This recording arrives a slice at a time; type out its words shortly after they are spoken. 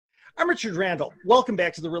I'm Richard Randall. Welcome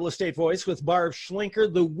back to the Real Estate Voice with Barb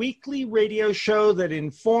Schlinker, the weekly radio show that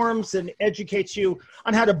informs and educates you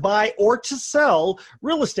on how to buy or to sell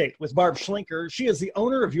real estate with Barb Schlinker. She is the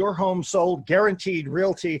owner of Your Home Sold Guaranteed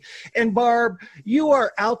Realty. And Barb, you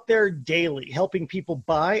are out there daily helping people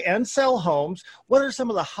buy and sell homes. What are some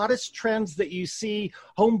of the hottest trends that you see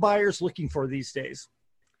home buyers looking for these days?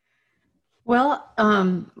 Well,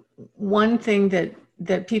 one thing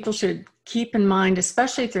that people should keep in mind,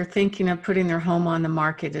 especially if they're thinking of putting their home on the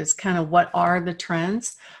market, is kind of what are the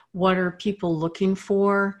trends? What are people looking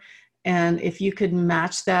for? And if you could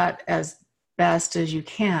match that as best as you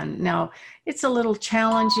can. Now, it's a little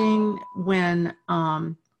challenging when,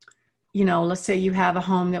 let's say you have a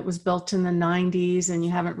home that was built in the 90s and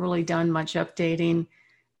you haven't really done much updating.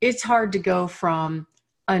 It's hard to go from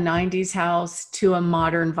a 90s house to a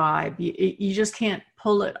modern vibe. You just can't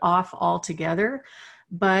pull it off altogether.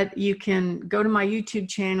 But you can go to my YouTube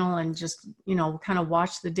channel and just, kind of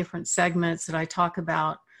watch the different segments that I talk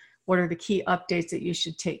about. What are the key updates that you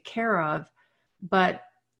should take care of? But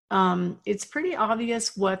it's pretty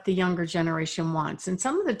obvious what the younger generation wants. And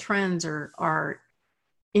some of the trends are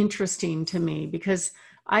interesting to me because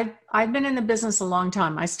I've been in the business a long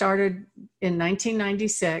time. I started in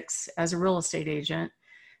 1996 as a real estate agent,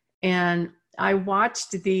 and I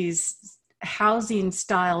watched these housing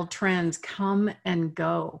style trends come and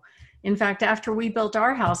go. In fact, after we built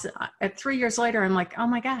our house, at 3 years later, I'm like, oh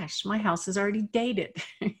my gosh, my house is already dated,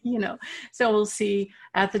 So we'll see,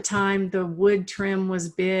 at the time, the wood trim was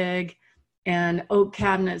big and oak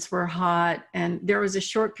cabinets were hot. And there was a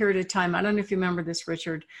short period of time, I don't know if you remember this,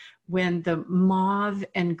 Richard, when the mauve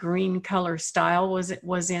and green color style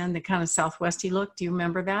was in the kind of Southwesty look. Do you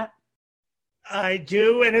remember that? I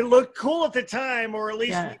do, and it looked cool at the time, or at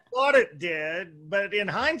least we thought it did, but in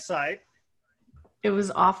hindsight, it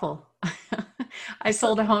was awful. I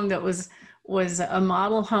sold a home that was a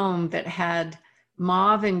model home that had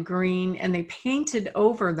mauve and green, and they painted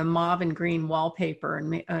over the mauve and green wallpaper,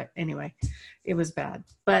 and anyway, it was bad.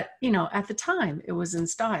 But, at the time, it was in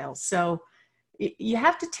style. So you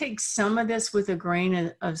have to take some of this with a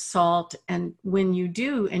grain of salt, and when you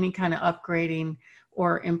do any kind of upgrading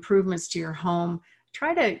or improvements to your home,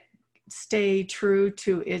 try to stay true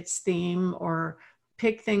to its theme or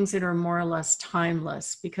pick things that are more or less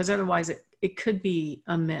timeless, because otherwise it could be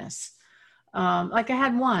a miss. Like I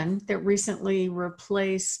had one that recently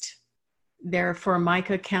replaced their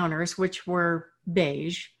Formica counters, which were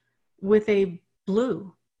beige, with a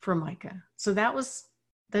blue Formica. So that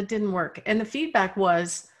didn't work. And the feedback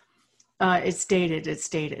was, it's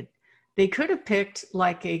dated. They could have picked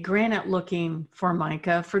like a granite looking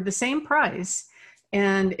Formica for the same price,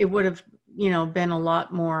 and it would have, been a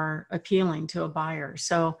lot more appealing to a buyer.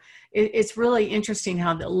 So it's really interesting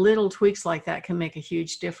how the little tweaks like that can make a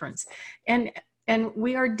huge difference. And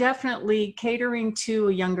we are definitely catering to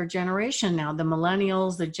a younger generation now. The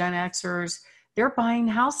millennials, the Gen Xers, they're buying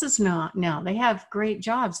houses now. They have great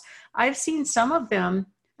jobs. I've seen some of them,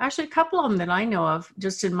 actually a couple of them that I know of,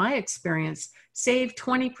 just in my experience, save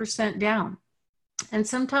 20% down. And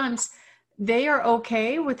sometimes they are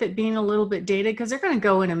okay with it being a little bit dated because they're going to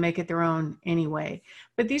go in and make it their own anyway.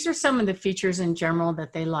 But these are some of the features in general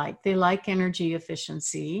that they like. They like energy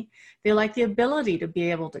efficiency. They like the ability to be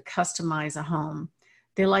able to customize a home.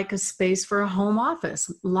 They like a space for a home office.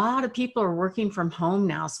 A lot of people are working from home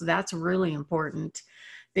now, so that's really important.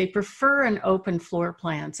 They prefer an open floor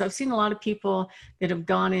plan. So I've seen a lot of people that have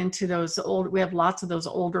gone into we have lots of those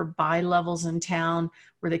older bi-levels in town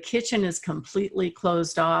where the kitchen is completely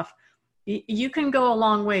closed off. You can go a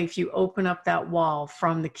long way if you open up that wall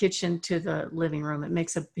from the kitchen to the living room. It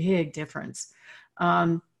makes a big difference.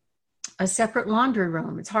 A separate laundry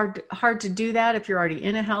room. It's hard to do that if you're already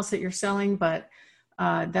in a house that you're selling, but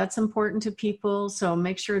that's important to people. So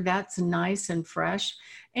make sure that's nice and fresh.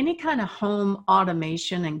 Any kind of home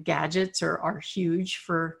automation and gadgets are huge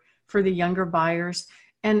for the younger buyers.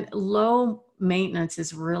 And low maintenance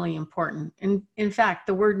is really important. And in fact,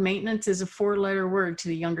 the word maintenance is a 4-letter word to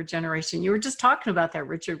the younger generation. You were just talking about that,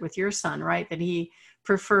 Richard, with your son, right? That he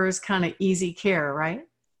prefers kind of easy care, right?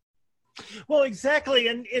 Well, exactly.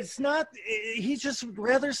 And it's not, he just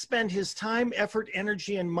rather spend his time, effort,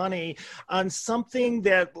 energy, and money on something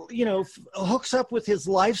that, hooks up with his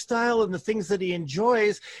lifestyle and the things that he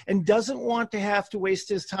enjoys, and doesn't want to have to waste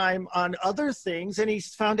his time on other things. And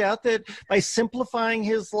he's found out that by simplifying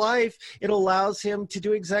his life, it allows him to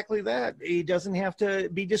do exactly that. He doesn't have to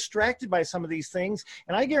be distracted by some of these things.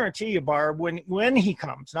 And I guarantee you, Barb, when he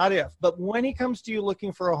comes, not if, but when he comes to you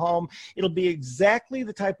looking for a home, it'll be exactly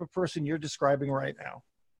the type of person you're describing right now.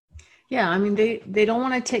 Yeah, I mean they don't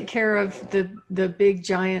want to take care of the big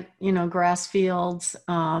giant, grass fields.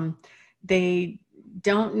 They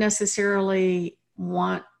don't necessarily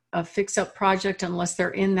want a fix-up project unless they're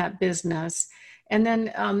in that business. And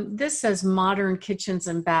then this says modern kitchens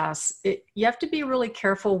and baths. You have to be really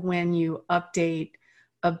careful when you update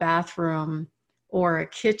a bathroom or a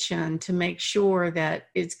kitchen to make sure that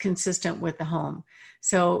it's consistent with the home.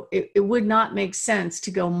 So it would not make sense to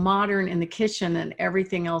go modern in the kitchen and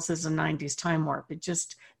everything else is a 90s time warp.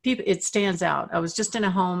 It stands out. I was just in a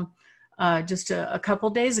home just a couple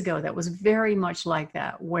days ago that was very much like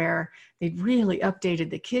that, where they really updated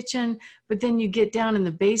the kitchen, but then you get down in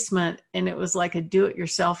the basement and it was like a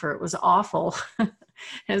do-it-yourselfer. It was awful.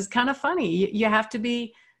 It's kind of funny. You have to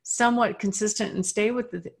be somewhat consistent and stay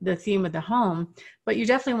with the theme of the home, but you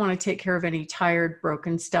definitely want to take care of any tired,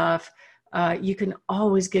 broken stuff. You can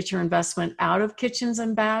always get your investment out of kitchens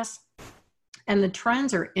and baths. And the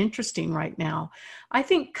trends are interesting right now. I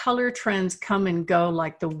think color trends come and go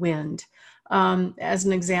like the wind. As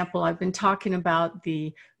an example, I've been talking about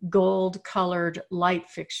the gold colored light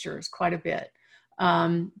fixtures quite a bit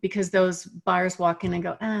because those buyers walk in and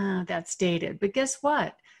go, that's dated. But guess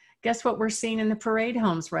what? Guess what we're seeing in the parade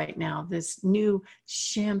homes right now? This new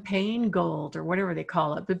champagne gold or whatever they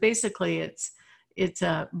call it. But basically it's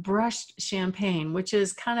a brushed champagne, which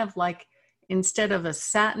is kind of like, instead of a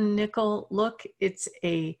satin nickel look, it's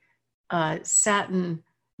a satin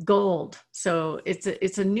gold. So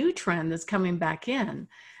it's a new trend that's coming back in.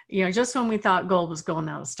 Just when we thought gold was going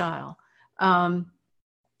out of style.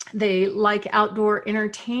 They like outdoor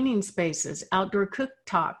entertaining spaces, outdoor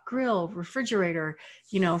cooktop, grill, refrigerator,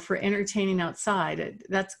 for entertaining outside.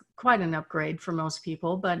 That's quite an upgrade for most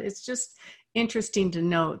people, but it's just interesting to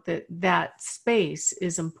note that space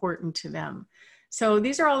is important to them. So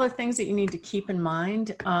these are all the things that you need to keep in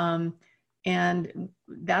mind. And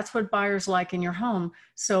that's what buyers like in your home.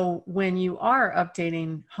 So when you are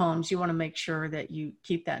updating homes, you want to make sure that you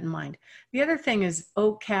keep that in mind. The other thing is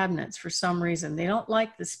oak cabinets. For some reason, they don't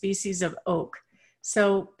like the species of oak.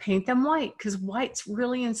 So paint them white, because white's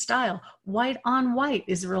really in style. White on white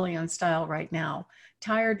is really in style right now.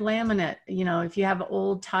 Tired laminate, if you have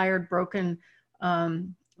old, tired, broken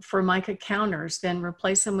Formica counters, then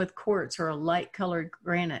replace them with quartz or a light colored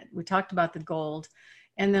granite. We talked about the gold.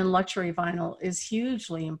 And then luxury vinyl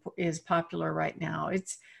is popular right now.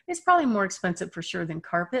 It's probably more expensive for sure than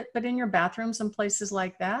carpet, but in your bathrooms and places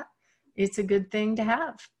like that, it's a good thing to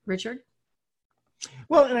have. Richard?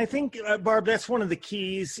 Well, and I think, Barb, that's one of the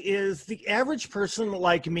keys is the average person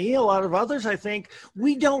like me, a lot of others, I think,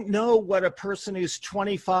 we don't know what a person who's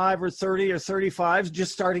 25 or 30 or 35,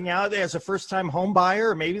 just starting out as a first-time home buyer,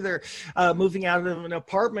 or maybe they're moving out of an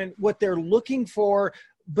apartment, what they're looking for.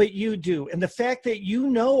 But you do. And the fact that you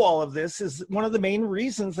know all of this is one of the main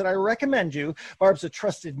reasons that I recommend you. Barb's a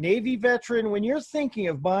trusted Navy veteran. When you're thinking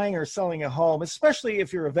of buying or selling a home, especially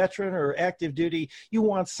if you're a veteran or active duty, you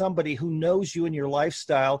want somebody who knows you and your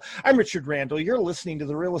lifestyle. I'm Richard Randall. You're listening to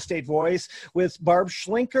The Real Estate Voice with Barb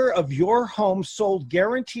Schlinker of Your Home Sold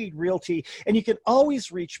Guaranteed Realty. And you can always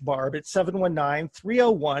reach Barb at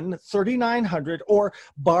 719-301-3900 or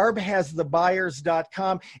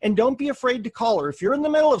barbhasthebuyers.com. And don't be afraid to call her. If you're in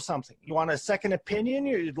the middle of something, you want a second opinion,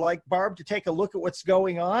 you'd like Barb to take a look at what's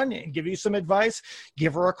going on and give you some advice,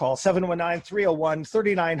 give her a call,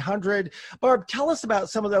 719-301-3900. Barb, tell us about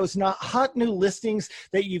some of those hot new listings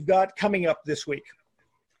that you've got coming up this week.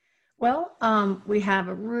 Well, we have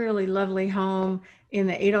a really lovely home in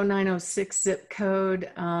the 80906 zip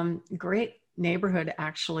code. Great neighborhood,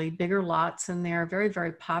 actually, bigger lots in there, very,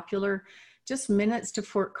 very popular, just minutes to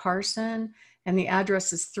Fort Carson. And the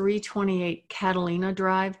address is 328 Catalina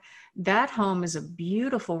Drive. That home is a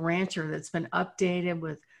beautiful rancher that's been updated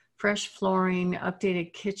with fresh flooring,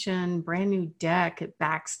 updated kitchen, brand new deck. It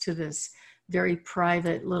backs to this very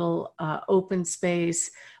private little open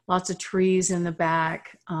space, lots of trees in the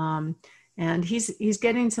back. And he's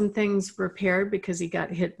getting some things repaired because he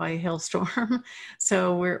got hit by a hailstorm.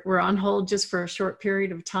 So we're on hold just for a short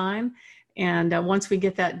period of time. And once we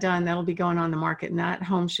get that done, that'll be going on the market, and that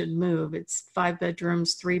home should move. It's 5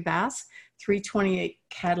 bedrooms, 3 baths, 328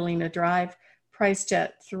 Catalina Drive, priced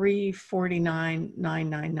at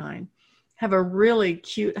 $349,999. Have a really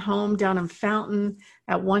cute home down in Fountain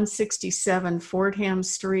at 167 Fordham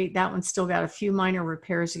Street. That one's still got a few minor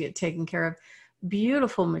repairs to get taken care of.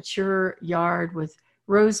 Beautiful, mature yard with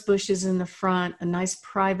rose bushes in the front, a nice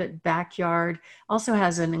private backyard. Also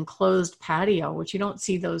has an enclosed patio, which you don't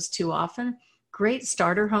see those too often. Great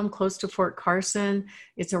starter home close to Fort Carson.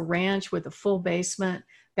 It's a ranch with a full basement.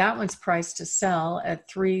 That one's priced to sell at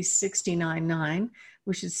 $369,900.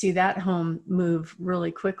 We should see that home move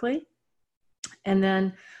really quickly. And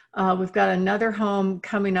then we've got another home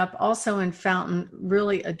coming up also in Fountain,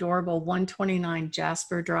 really adorable, 129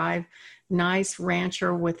 Jasper Drive, nice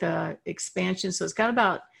rancher with a expansion. So it's got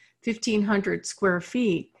about 1,500 square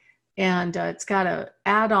feet, and it's got a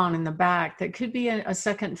add-on in the back that could be a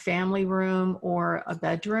second family room or a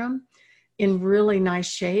bedroom in really nice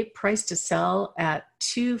shape, priced to sell at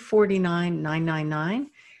 $249,999.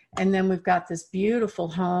 And then we've got this beautiful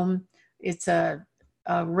home. It's a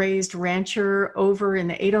raised rancher over in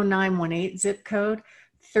the 80918 zip code,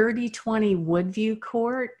 3020 Woodview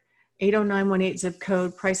Court, 80918 zip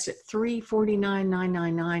code, priced at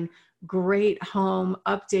 $349,999. Great home,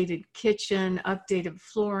 updated kitchen, updated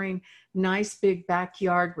flooring, nice big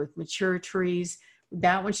backyard with mature trees.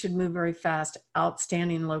 That one should move very fast.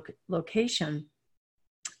 Outstanding location.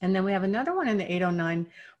 And then we have another one in the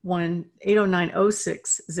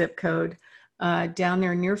 80906 zip code down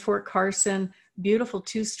there near Fort Carson. Beautiful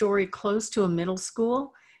 2-story, close to a middle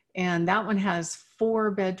school. And that one has 4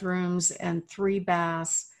 bedrooms and 3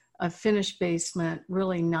 baths, a finished basement,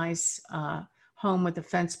 really nice home with a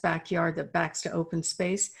fenced backyard that backs to open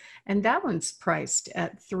space. And that one's priced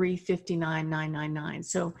at $359,999.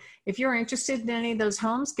 So if you're interested in any of those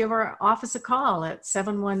homes, give our office a call at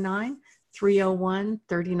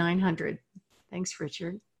 719-301-3900. Thanks,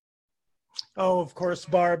 Richard. Oh, of course,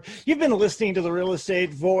 Barb. You've been listening to The Real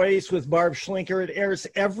Estate Voice with Barb Schlinker. It airs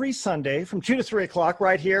every Sunday from 2 to 3 o'clock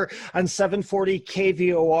right here on 740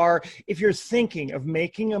 KVOR. If you're thinking of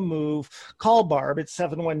making a move, call Barb at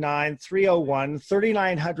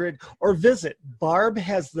 719-301-3900 or visit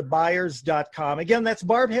barbhasthebuyers.com. Again, that's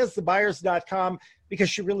barbhasthebuyers.com, because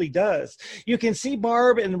she really does. You can see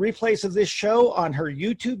Barb and replays of this show on her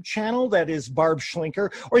YouTube channel, that is Barb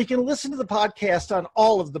Schlinker, or you can listen to the podcast on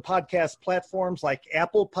all of the podcast platforms like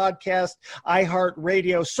Apple Podcast,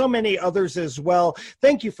 iHeartRadio, so many others as well.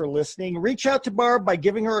 Thank you for listening. Reach out to Barb by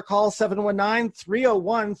giving her a call,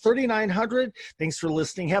 719-301-3900. Thanks for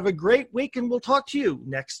listening. Have a great week, and we'll talk to you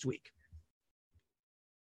next week.